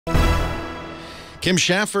Kim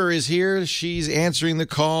Schaffer is here. She's answering the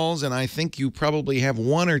calls, and I think you probably have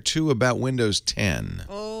one or two about Windows 10.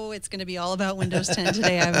 Oh, it's going to be all about Windows 10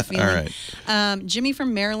 today, I have a feeling. All right. Jimmy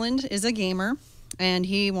from Maryland is a gamer, and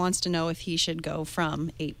he wants to know if he should go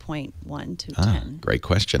from 8.1 to 10. Great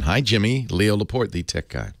question. Hi, Jimmy. Leo Laporte, the tech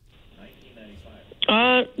guy.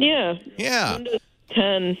 Yeah. Yeah. Windows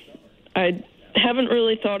 10. I haven't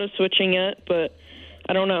really thought of switching yet, but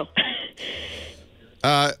I don't know.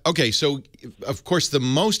 Okay, so, of course, the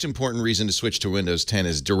most important reason to switch to Windows 10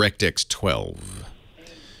 is DirectX 12.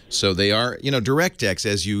 So they are, DirectX,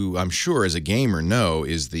 as you, I'm sure, as a gamer know,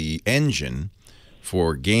 is the engine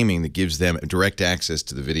for gaming that gives them direct access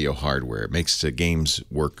to the video hardware. It makes the games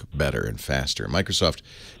work better and faster. Microsoft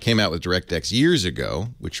came out with DirectX years ago,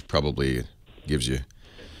 which probably gives you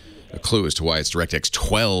a clue as to why it's DirectX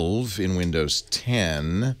 12 in Windows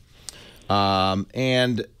 10.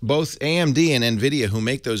 And both AMD and NVIDIA, who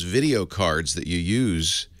make those video cards that you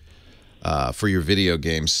use for your video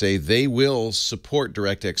games, say they will support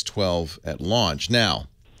DirectX 12 at launch. Now,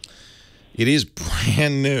 it is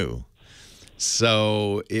brand new,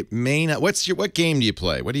 so it may not. What game do you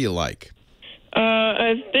play? What do you like?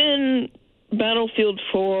 I've been Battlefield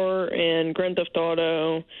 4 and Grand Theft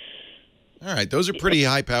Auto. All right, those are pretty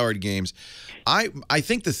high-powered games. I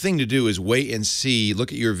think the thing to do is wait and see,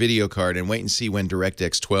 look at your video card and wait and see when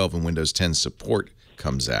DirectX 12 and Windows 10 support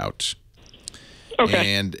comes out.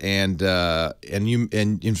 Okay. And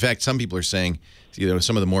in fact, some people are saying,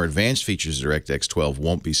 some of the more advanced features of DirectX 12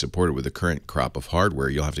 won't be supported with the current crop of hardware.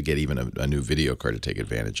 You'll have to get even a new video card to take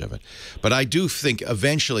advantage of it. But I do think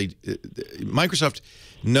eventually Microsoft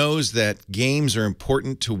knows that games are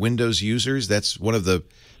important to Windows users. That's one of the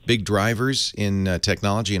big drivers in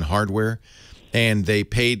technology and hardware. And they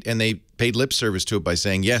paid lip service to it by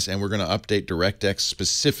saying, yes, and we're going to update DirectX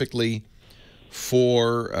specifically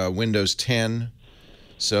for Windows 10.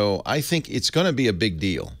 So I think it's going to be a big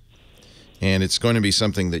deal. And it's going to be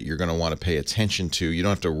something that you're going to want to pay attention to. You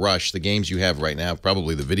don't have to rush. The games you have right now,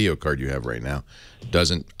 probably the video card you have right now,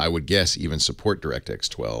 doesn't, I would guess, even support DirectX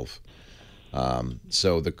 12.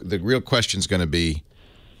 So the real question is going to be,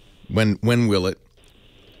 when will it?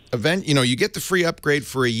 You get the free upgrade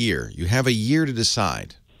for a year. You have a year to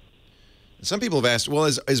decide. Some people have asked, well,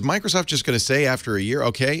 is Microsoft just going to say after a year,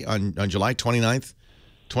 okay, on July 29th,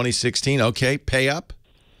 2016, okay, pay up?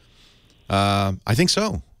 I think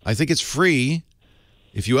so. I think it's free.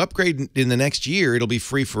 If you upgrade in the next year, it'll be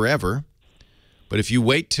free forever. But if you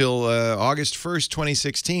wait till August 1st,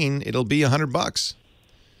 2016, it'll be $100.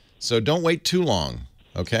 So don't wait too long,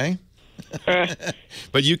 okay?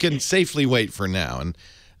 But you can safely wait for now. And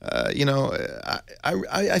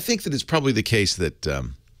I think that it's probably the case that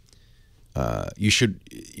you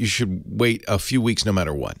should wait a few weeks no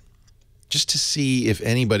matter what, just to see if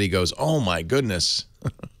anybody goes, oh my goodness,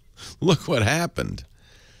 look what happened.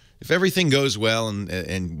 If everything goes well,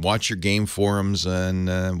 and watch your game forums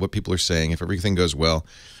and what people are saying, if everything goes well,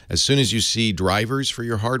 as soon as you see drivers for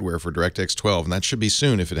your hardware for DirectX 12, and that should be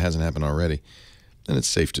soon if it hasn't happened already, then it's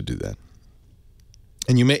safe to do that.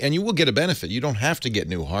 And you will get a benefit. You don't have to get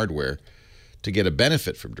new hardware to get a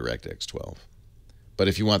benefit from DirectX 12. But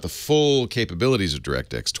if you want the full capabilities of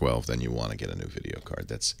DirectX 12, then you want to get a new video card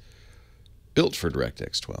that's built for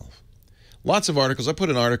DirectX 12. Lots of articles. I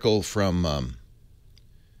put an article from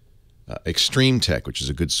Extreme Tech, which is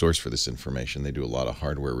a good source for this information. They do a lot of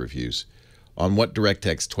hardware reviews on what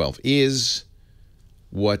DirectX 12 is,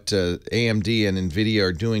 what AMD and NVIDIA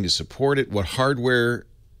are doing to support it, what hardware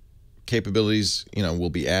capabilities, will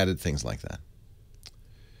be added, things like that.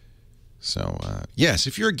 So, yes,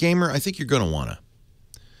 if you're a gamer, I think you're going to want to.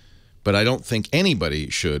 But I don't think anybody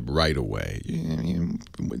should right away.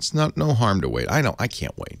 It's no harm to wait. I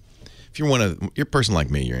can't wait. If you're you're a person like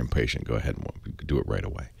me, you're impatient, go ahead and do it right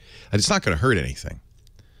away. It's not going to hurt anything.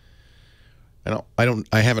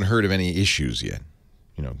 I haven't heard of any issues yet.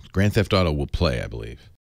 Grand Theft Auto will play, I believe.